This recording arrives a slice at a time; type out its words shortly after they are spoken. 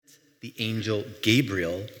the angel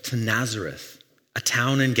Gabriel to Nazareth, a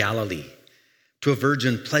town in Galilee, to a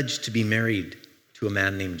virgin pledged to be married to a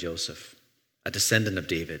man named Joseph, a descendant of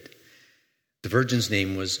David. The virgin's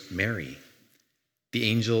name was Mary. The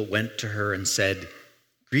angel went to her and said,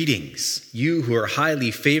 "Greetings, you who are highly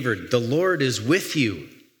favored. The Lord is with you."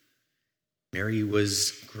 Mary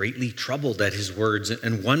was greatly troubled at his words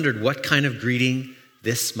and wondered what kind of greeting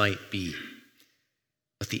this might be.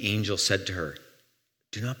 But the angel said to her,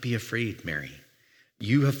 "Do not be afraid, Mary.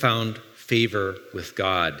 You have found favor with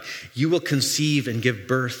God. You will conceive and give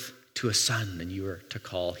birth to a son, and you are to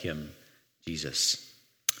call him Jesus."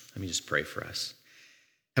 Let me just pray for us.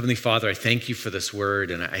 Heavenly Father, I thank you for this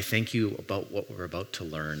word, and I thank you about what we're about to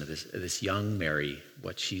learn. This young Mary,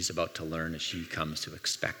 what she's about to learn as she comes to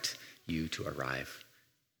expect you to arrive.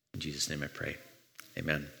 In Jesus' name I pray.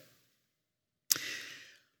 Amen.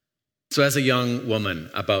 So as a young woman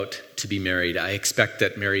about to be married, I expect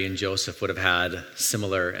that Mary and Joseph would have had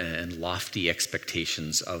similar and lofty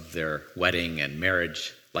expectations of their wedding and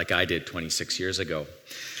marriage like I did 26 years ago.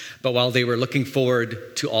 But while they were looking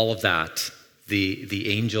forward to all of that, the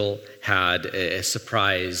angel had a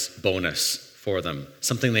surprise bonus for them,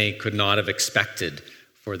 something they could not have expected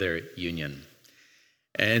for their union.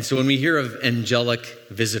 And so when we hear of angelic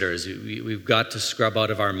visitors, we've got to scrub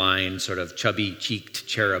out of our mind sort of chubby-cheeked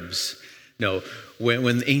cherubs. No,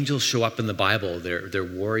 when angels show up in the Bible, they're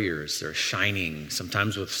warriors, they're shining,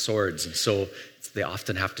 sometimes with swords. And so they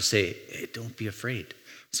often have to say, "Hey, don't be afraid."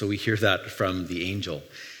 So we hear that from the angel.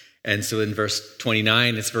 And so in verse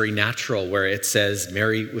 29, it's very natural where it says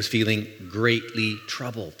Mary was feeling greatly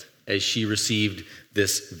troubled as she received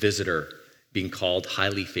this visitor being called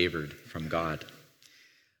highly favored from God.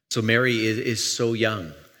 So Mary is so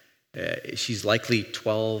young. She's likely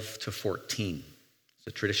 12 to 14. It's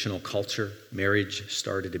a traditional culture. Marriage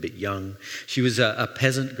started a bit young. She was a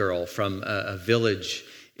peasant girl from a village,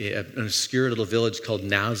 an obscure little village called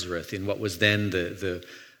Nazareth in what was then the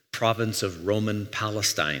province of Roman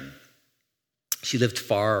Palestine. She lived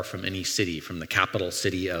far from any city, from the capital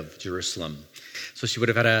city of Jerusalem. So she would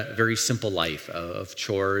have had a very simple life of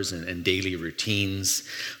chores and daily routines.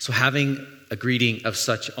 So having a greeting of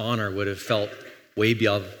such honor would have felt way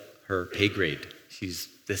above her pay grade.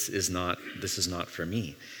 This is not for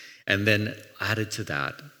me. And then added to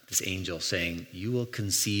that, this angel saying, "You will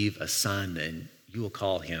conceive a son and you will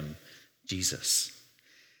call him Jesus."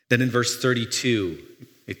 Then in verse 32,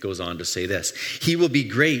 it goes on to say this: "He will be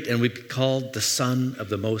great and will be called the Son of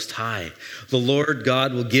the Most High. The Lord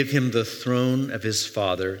God will give him the throne of his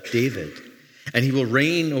father David, and he will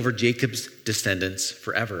reign over Jacob's descendants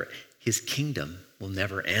forever. His kingdom will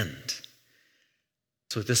never end."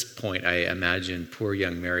 So at this point, I imagine poor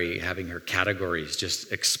young Mary having her categories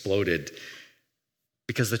just exploded,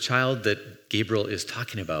 because the child that Gabriel is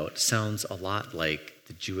talking about sounds a lot like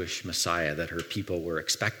the Jewish Messiah that her people were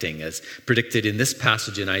expecting, as predicted in this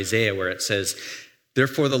passage in Isaiah where it says,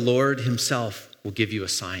 "Therefore the Lord himself will give you a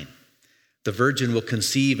sign. The virgin will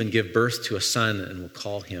conceive and give birth to a son and will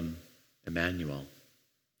call him Emmanuel."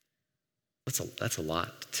 That's a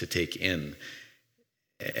lot to take in.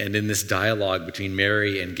 And in this dialogue between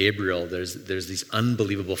Mary and Gabriel, there's these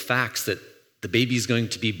unbelievable facts that the baby is going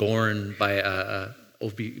to be born by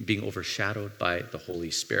being overshadowed by the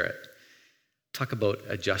Holy Spirit. Talk about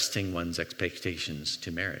adjusting one's expectations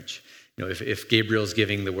to marriage. You know, if Gabriel's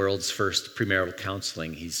giving the world's first premarital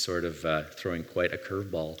counseling, he's sort of throwing quite a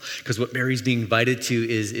curveball, because what Mary's being invited to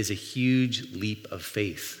is a huge leap of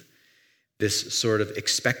faith. This sort of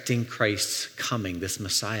expecting Christ's coming, this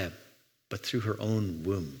Messiah, but through her own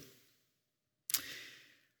womb.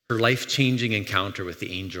 Her life-changing encounter with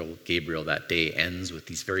the angel Gabriel that day ends with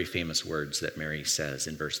these very famous words that Mary says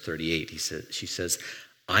in verse 38. She says,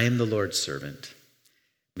 "I am the Lord's servant.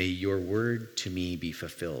 May your word to me be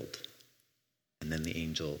fulfilled." And then the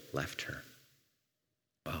angel left her.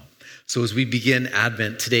 Wow. So as we begin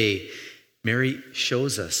Advent today, Mary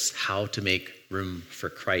shows us how to make room for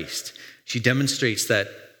Christ. She demonstrates that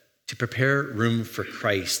to prepare room for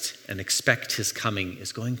Christ and expect his coming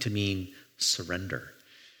is going to mean surrender.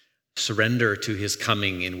 Surrender to his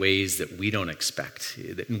coming in ways that we don't expect,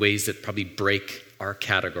 in ways that probably break our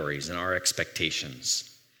categories and our expectations.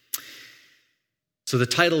 So the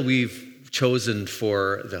title we've chosen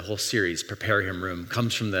for the whole series, Prepare Him Room,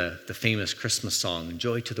 comes from the famous Christmas song,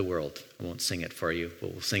 Joy to the World. I won't sing it for you,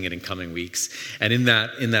 but we'll sing it in coming weeks. And in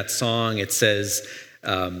that song, it says,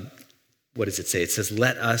 what does it say? It says,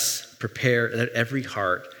 let every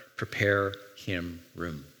heart prepare him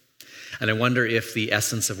room. And I wonder if the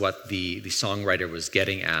essence of what the songwriter was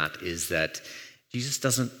getting at is that Jesus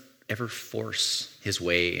doesn't ever force his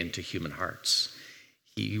way into human hearts.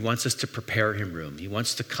 He wants us to prepare him room. He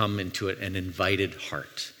wants to come into it an invited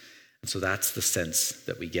heart. And so that's the sense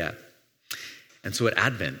that we get. And so at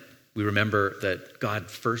Advent, we remember that God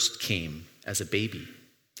first came as a baby.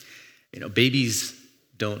 Babies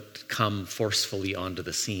don't come forcefully onto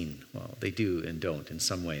the scene. Well, they do and don't in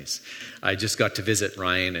some ways. I just got to visit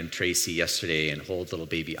Ryan and Tracy yesterday and hold little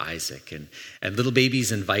baby Isaac. And little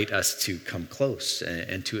babies invite us to come close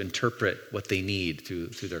and to interpret what they need through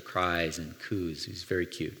their cries and coos. He's very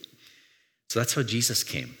cute. So that's how Jesus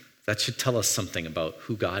came. That should tell us something about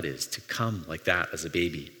who God is, to come like that as a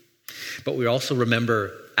baby. But we also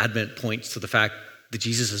remember Advent points to the fact that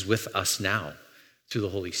Jesus is with us now through the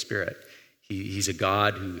Holy Spirit. He's a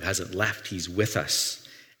God who hasn't left. He's with us.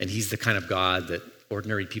 And he's the kind of God that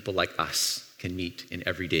ordinary people like us can meet in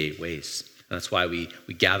everyday ways. And that's why we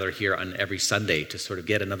gather here on every Sunday to sort of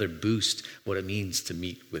get another boost what it means to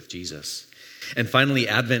meet with Jesus. And finally,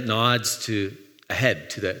 Advent nods ahead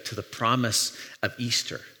to the promise of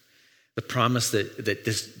Easter. The promise that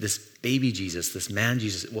this baby Jesus, this man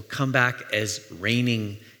Jesus, will come back as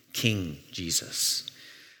reigning King Jesus.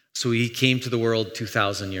 So he came to the world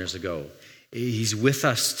 2,000 years ago. He's with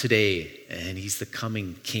us today, and he's the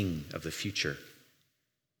coming King of the future.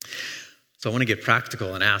 So I want to get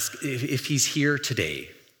practical and ask, if he's here today,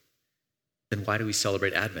 then why do we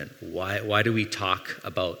celebrate Advent? Why do we talk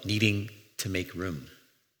about needing to make room?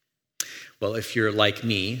 Well, if you're like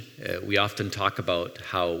me, we often talk about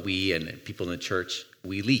how we and people in the church,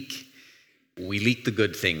 we leak. We leak the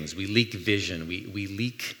good things. We leak vision. We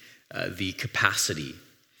leak the capacity.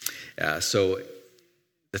 So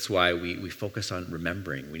that's why we focus on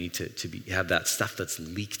remembering. We need to have that stuff that's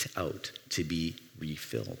leaked out to be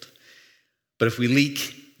refilled. But if we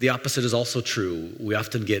leak, the opposite is also true. We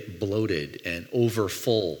often get bloated and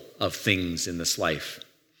overfull of things in this life.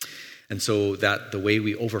 And so that the way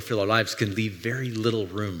we overfill our lives can leave very little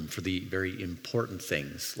room for the very important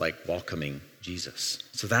things like welcoming Jesus.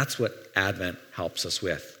 So that's what Advent helps us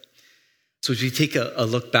with. So as we take a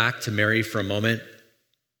look back to Mary for a moment,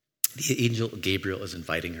 the angel Gabriel is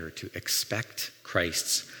inviting her to expect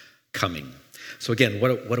Christ's coming. So again,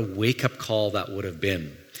 what a wake-up call that would have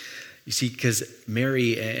been. You see, because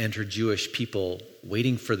Mary and her Jewish people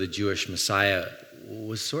waiting for the Jewish Messiah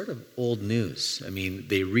was sort of old news. I mean,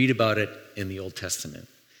 they read about it in the Old Testament.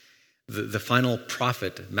 The final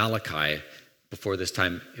prophet, Malachi, before this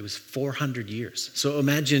time, it was 400 years. So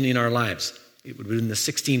imagine in our lives, it would have been the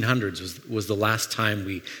 1600s was the last time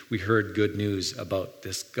we heard good news about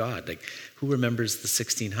this God. Like, who remembers the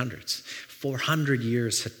 1600s? 400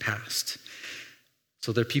 years had passed.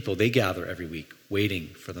 So they're people, they gather every week, waiting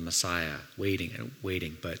for the Messiah, waiting and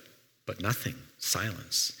waiting, but nothing,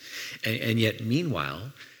 silence. And yet,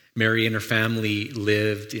 meanwhile, Mary and her family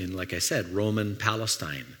lived in, like I said, Roman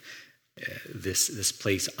Palestine, this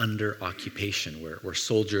place under occupation where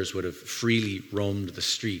soldiers would have freely roamed the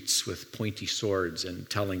streets with pointy swords and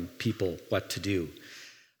telling people what to do.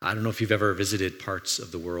 I don't know if you've ever visited parts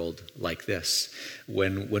of the world like this.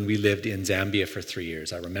 When we lived in Zambia for 3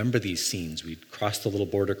 years, I remember these scenes. We'd cross the little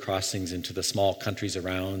border crossings into the small countries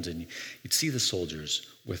around, and you'd see the soldiers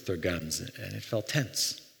with their guns, and it felt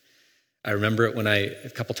tense. I remember it a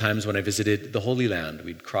couple times when I visited the Holy Land.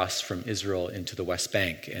 We'd cross from Israel into the West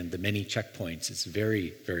Bank, and the many checkpoints. It's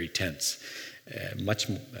very, very tense, much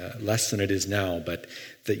less than it is now, but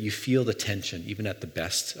that you feel the tension even at the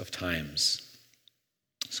best of times.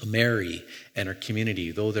 So Mary and her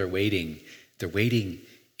community, though they're waiting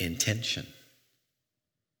in tension.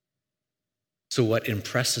 So what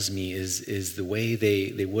impresses me is the way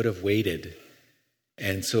they would have waited,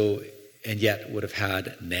 and yet would have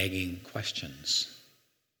had nagging questions.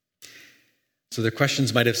 So their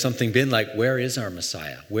questions might have something been like, where is our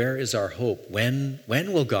Messiah? Where is our hope? When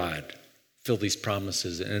will God fill these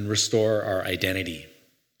promises and restore our identity?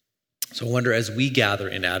 So I wonder, as we gather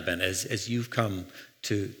in Advent, as you've come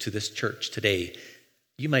to this church today,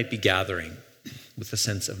 you might be gathering with a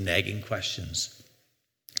sense of nagging questions.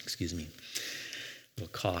 Excuse me. A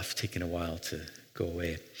little cough, taking a while to go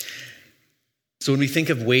away. So when we think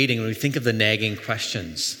of waiting, when we think of the nagging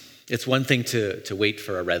questions, it's one thing to wait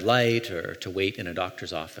for a red light or to wait in a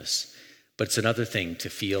doctor's office, but it's another thing to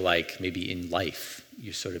feel like maybe in life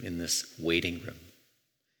you're sort of in this waiting room.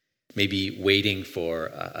 Maybe waiting for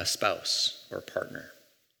a spouse or a partner,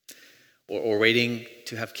 or waiting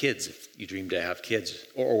to have kids if you dream to have kids,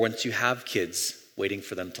 or once you have kids, waiting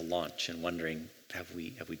for them to launch and wondering, have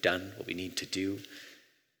we done what we need to do?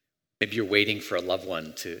 Maybe you're waiting for a loved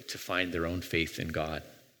one to find their own faith in God.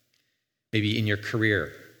 Maybe in your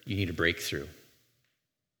career, you need a breakthrough.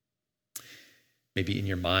 Maybe in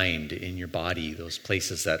your mind, in your body, those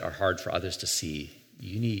places that are hard for others to see,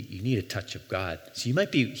 you need a touch of God. So you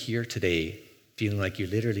might be here today feeling like you're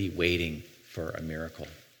literally waiting for a miracle.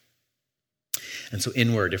 And so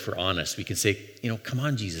inward, if we're honest, we can say, come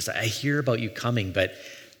on, Jesus, I hear about you coming, but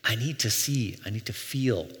I need to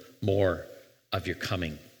feel more of your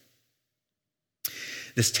coming.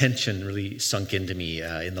 This tension really sunk into me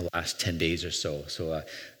in the last 10 days or so. So a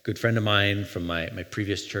good friend of mine from my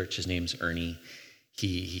previous church, his name's Ernie,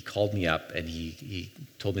 he called me up and he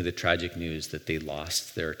told me the tragic news that they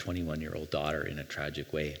lost their 21-year-old daughter in a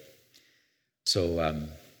tragic way. So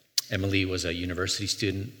Emily was a university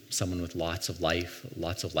student, someone with lots of life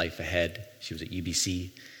ahead. She was at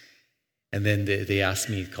UBC. And then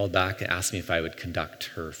they called back and asked me if I would conduct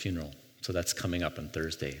her funeral. So that's coming up on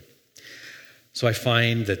Thursday. So I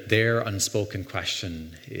find that their unspoken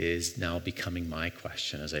question is now becoming my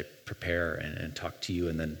question as I prepare and talk to you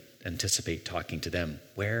and then anticipate talking to them.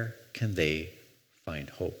 Where can they find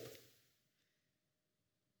hope?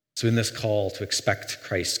 So in this call to expect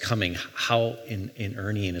Christ's coming, how in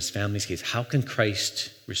Ernie and his family's case, how can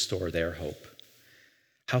Christ restore their hope?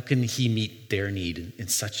 How can he meet their need in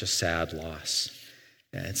such a sad loss?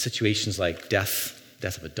 And situations like death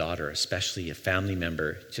of a daughter, especially a family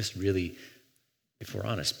member, just really, if we're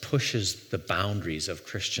honest, pushes the boundaries of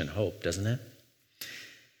Christian hope, doesn't it?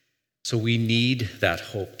 So we need that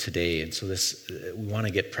hope today. And so we want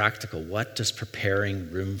to get practical. What does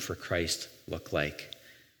preparing room for Christ look like?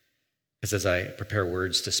 Because as I prepare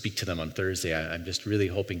words to speak to them on Thursday, I'm just really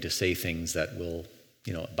hoping to say things that will,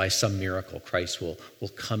 by some miracle, Christ will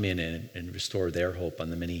come in and restore their hope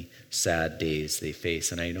on the many sad days they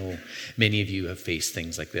face. And I know many of you have faced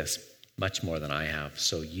things like this much more than I have,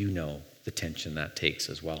 so you know the tension that takes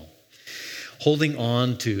as well. Holding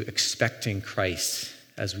on to expecting Christ,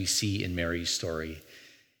 as we see in Mary's story,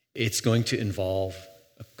 it's going to involve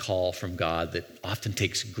a call from God that often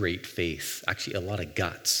takes great faith, actually a lot of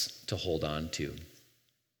guts to hold on to.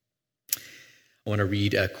 I want to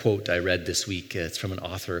read a quote I read this week. It's from an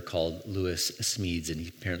author called Lewis Smedes, and he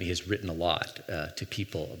apparently has written a lot to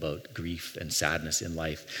people about grief and sadness in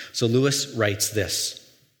life. So Lewis writes this: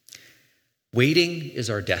 "Waiting is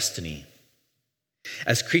our destiny.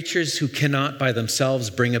 As creatures who cannot by themselves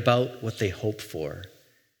bring about what they hope for,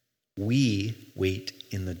 we wait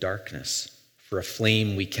in the darkness for a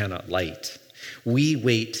flame we cannot light. We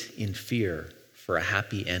wait in fear for a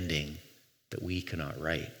happy ending that we cannot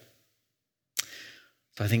write."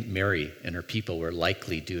 So I think Mary and her people were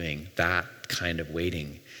likely doing that kind of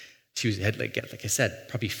waiting. She had, like I said,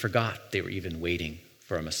 probably forgot they were even waiting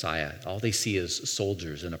for a Messiah. All they see is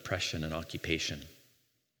soldiers and oppression and occupation.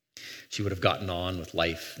 She would have gotten on with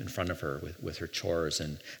life in front of her, with her chores,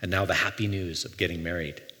 and now the happy news of getting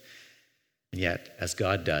married. And yet, as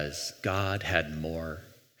God does, God had more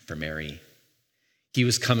for Mary. He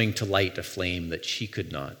was coming to light a flame that she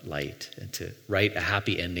could not light, and to write a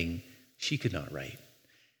happy ending she could not write.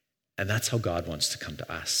 And that's how God wants to come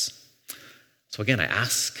to us. So again, I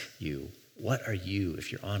ask you, what are you,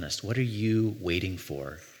 if you're honest, what are you waiting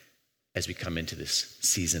for as we come into this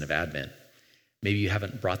season of Advent? Maybe you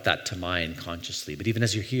haven't brought that to mind consciously, but even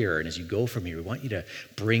as you're here and as you go from here, we want you to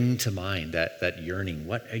bring to mind that yearning.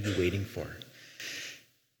 What are you waiting for?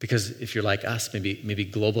 Because if you're like us, maybe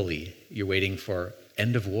globally, you're waiting for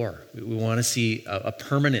end of war. We want to see a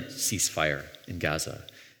permanent ceasefire in Gaza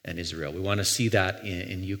and Israel. We want to see that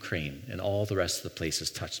in Ukraine and all the rest of the places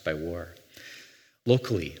touched by war.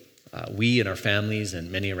 Locally, we and our families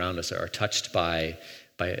and many around us are touched by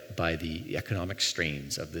the economic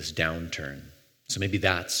strains of this downturn. So maybe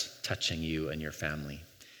that's touching you and your family.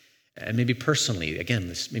 And maybe personally, again,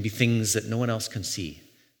 this maybe things that no one else can see,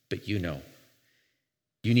 but you know.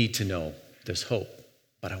 You need to know there's hope.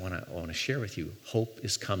 But I want to share with you, hope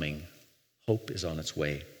is coming. Hope is on its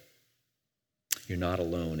way. You're not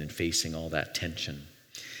alone in facing all that tension.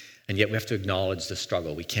 And yet we have to acknowledge the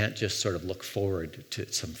struggle. We can't just sort of look forward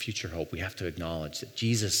to some future hope. We have to acknowledge that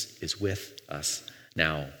Jesus is with us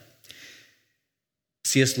now.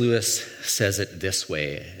 C.S. Lewis says it this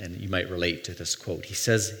way, and you might relate to this quote. He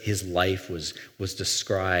says his life was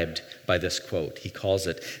described by this quote. He calls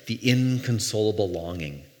it the inconsolable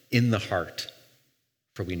longing in the heart,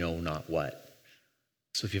 for we know not what.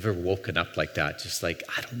 So if you've ever woken up like that, just like,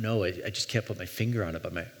 I don't know, I just can't put my finger on it,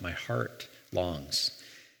 but my heart longs,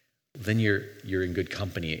 then you're in good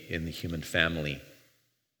company in the human family.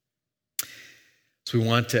 So we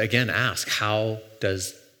want to, again, ask, how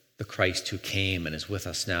does the Christ who came and is with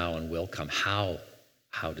us now and will come, how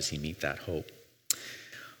does he meet that hope?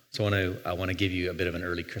 So I want to give you a bit of an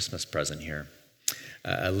early Christmas present here.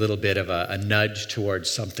 A little bit of a nudge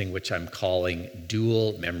towards something which I'm calling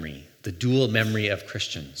dual memory, the dual memory of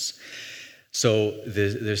Christians. So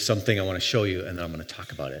there's something I want to show you, and then I'm going to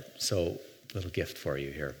talk about it. So a little gift for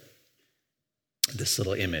you here. This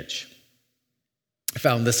little image. I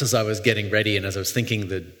found this as I was getting ready and as I was thinking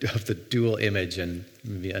of the dual image, and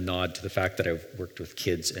maybe a nod to the fact that I've worked with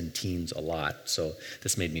kids and teens a lot. So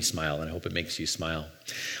this made me smile, and I hope it makes you smile.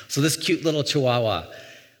 So this cute little Chihuahua,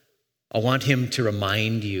 I want him to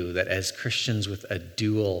remind you that as Christians with a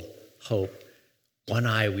dual hope, one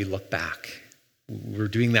eye we look back. We're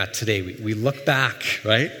doing that today. We look back,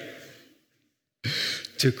 right?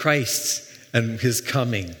 To Christ and his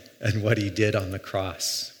coming and what he did on the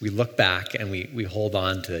cross. We look back and we hold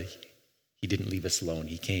on to, he didn't leave us alone,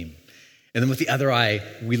 he came. And then with the other eye,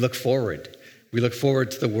 we look forward. We look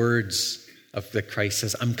forward to the words of that Christ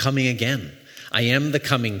says, I'm coming again. I am the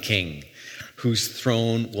coming king whose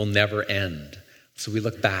throne will never end. So we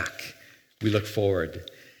look back, we look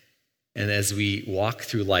forward. And as we walk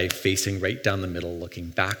through life facing right down the middle, looking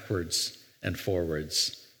backwards and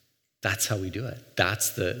forwards, that's how we do it. That's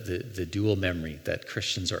the dual memory that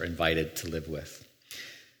Christians are invited to live with.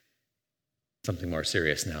 Something more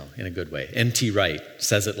serious now, in a good way. N.T. Wright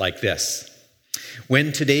says it like this: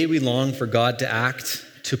 when today we long for God to act,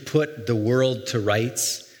 to put the world to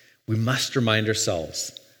rights, we must remind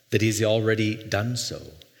ourselves that he's already done so,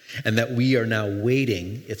 and that we are now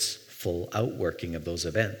waiting its full outworking of those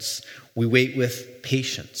events. We wait with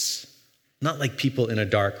patience. Not like people in a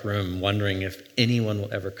dark room wondering if anyone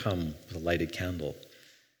will ever come with a lighted candle,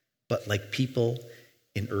 but like people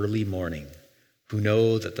in early morning who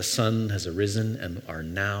know that the sun has arisen and are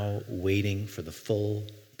now waiting for the full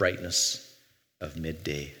brightness of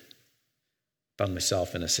midday. Found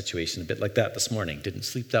myself in a situation a bit like that this morning. Didn't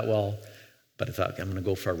sleep that well, but I thought, I'm going to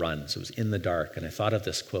go for a run. So it was in the dark, and I thought of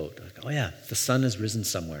this quote. Like, oh yeah, the sun has risen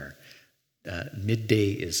somewhere.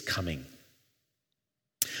 Midday is coming.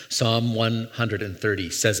 Psalm 130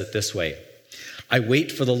 says it this way: I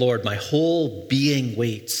wait for the Lord, my whole being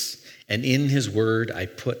waits, and in his word I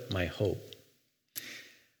put my hope.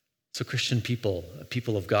 So Christian people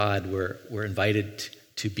of God, we're invited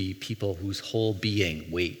to be people whose whole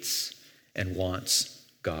being waits and wants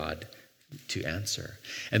God to answer.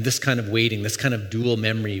 And this kind of waiting, this kind of dual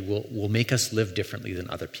memory will make us live differently than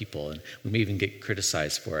other people. And we may even get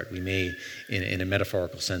criticized for it. We may, in a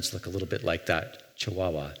metaphorical sense, look a little bit like that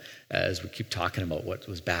Chihuahua as we keep talking about what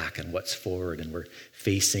was back and what's forward, and we're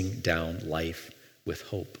facing down life with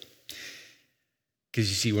hope. Because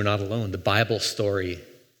you see, we're not alone. The Bible story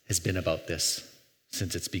has been about this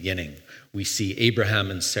since its beginning. We see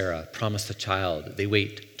Abraham and Sarah promised a child. They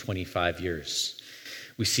wait 25 years.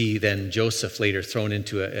 We see then Joseph later thrown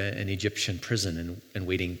into an Egyptian prison and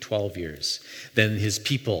waiting 12 years. Then his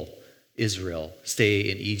people, Israel, stay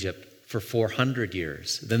in Egypt for 400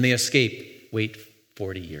 years. Then they escape, wait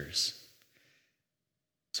 40 years.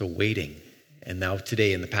 So waiting. And now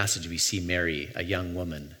today in the passage we see Mary, a young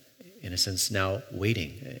woman, in a sense now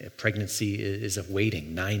waiting. Pregnancy is of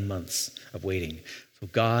waiting, 9 months of waiting. So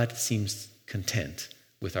God seems content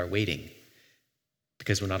with our waiting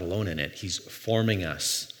because we're not alone in it. He's forming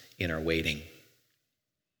us in our waiting.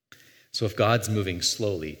 So if God's moving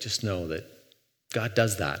slowly, just know that God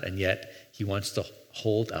does that, and yet he wants to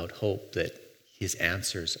hold out hope that his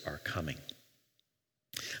answers are coming.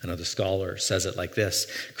 Another scholar says it like this: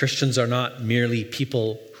 Christians are not merely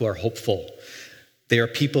people who are hopeful. They are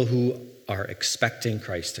people who are expecting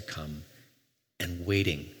Christ to come and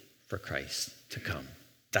waiting for Christ to come.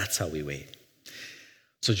 That's how we wait.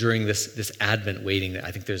 So during this Advent waiting,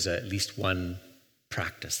 I think there's at least one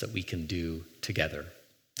practice that we can do together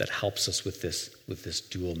that helps us with this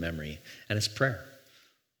dual memory, and it's prayer.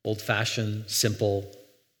 Old-fashioned, simple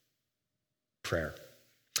prayer.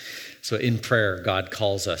 So in prayer, God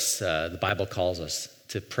calls us, the Bible calls us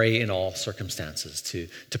to pray in all circumstances,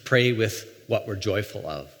 to pray with what we're joyful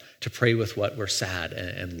of, to pray with what we're sad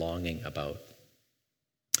and longing about,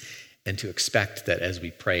 and to expect that as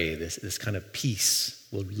we pray, this kind of peace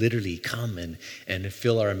will literally come and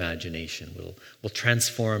fill our imagination, will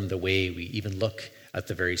transform the way we even look at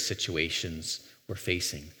the very situations we're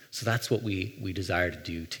facing. So that's what we desire to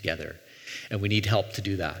do together. And we need help to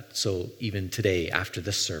do that. So even today, after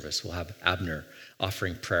this service, we'll have Abner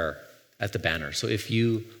offering prayer at the banner. So if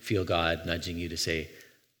you feel God nudging you to say,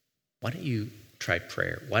 why don't you try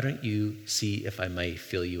prayer? Why don't you see if I might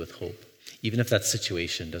fill you with hope? Even if that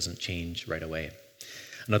situation doesn't change right away.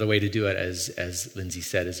 Another way to do it, as Lindsay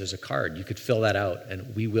said, is there's a card. You could fill that out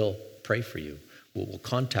and we will pray for you. We'll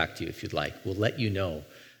contact you if you'd like. We'll let you know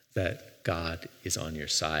that God is on your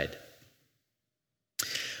side.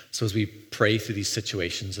 So as we pray through these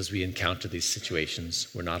situations, as we encounter these situations,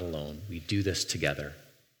 we're not alone. We do this together.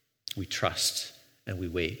 We trust and we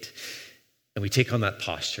wait. And we take on that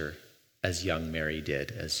posture as young Mary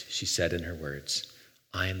did, as she said in her words,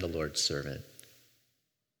 I am the Lord's servant.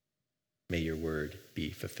 May your word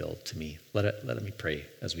be fulfilled to me. Let me pray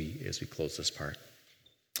as we close this part.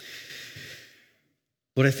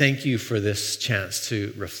 Lord, I thank you for this chance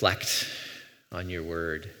to reflect on your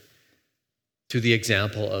word through the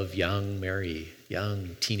example of young Mary,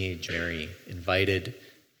 young teenage Mary, invited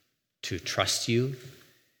to trust you,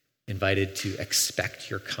 invited to expect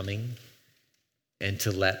your coming, and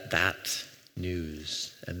to let that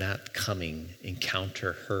news and that coming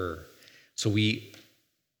encounter her. So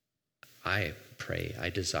I pray, I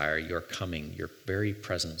desire your coming, your very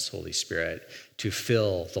presence, Holy Spirit, to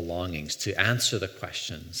fill the longings, to answer the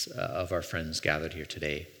questions of our friends gathered here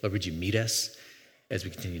today. Lord, would you meet us as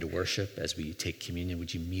we continue to worship, as we take communion?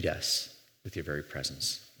 Would you meet us with your very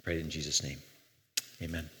presence? I pray it in Jesus' name.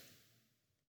 Amen.